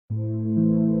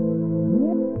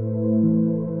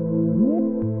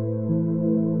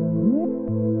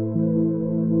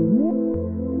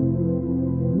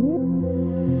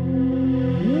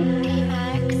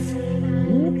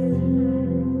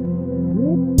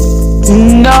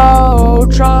No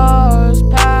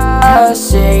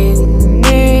trespassing,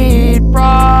 need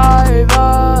privacy.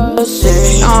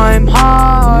 I'm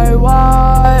high,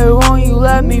 why won't you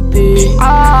let me be?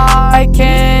 I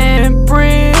can't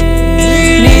breathe.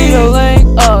 Need a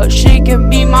link, she can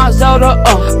be my Zelda,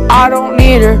 I don't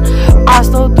need her. I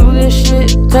still do this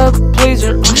shit to please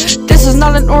her. This is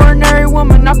not an ordinary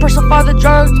woman. I personify the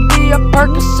drug to be a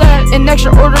Percocet. An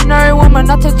extraordinary woman.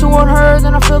 I take two on her,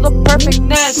 then I feel the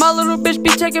perfectness. My little bitch be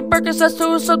taking Percocets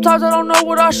too. Sometimes I don't know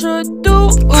what I should do.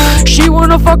 She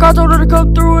wanna fuck, I told her to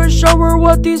come through and show her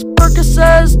what these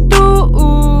Percocets do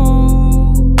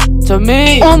to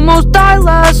me. Almost died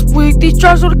last week. These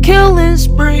drugs were a killing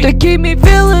spree. They keep me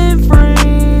feeling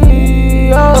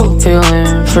free. Oh,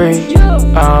 feeling free.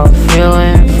 Oh,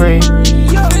 feeling free.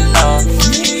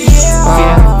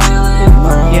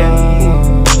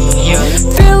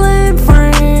 Feeling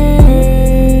free.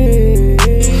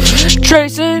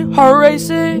 Tracing, heart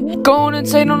racing, going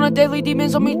insane on a daily.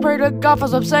 Demons on me, pray to God for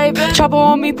some saving. Chopper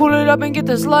on me, pull it up and get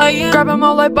this light. Grabbing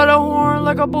my life by the horn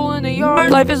like a bull in the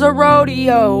yard. Life is a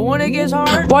rodeo when it gets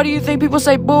hard. Why do you think people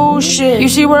say bullshit? You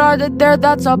see what I did there?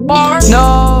 That's a bar.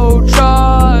 No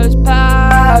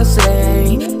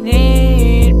trespassing,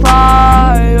 need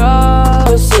privacy.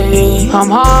 I'm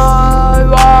high,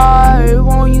 why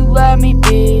won't you let me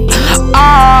be?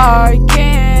 I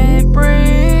can't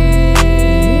breathe.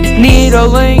 Need a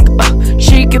link,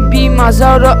 she can be my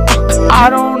Zelda, I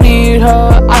don't need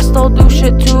her. I still do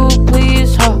shit to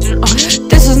please her.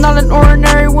 This is not an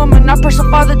ordinary woman. I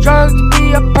personify the drug to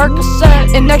be a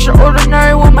Percocet. An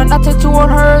extraordinary woman. I take two on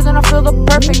her, then I feel the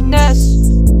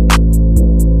perfectness.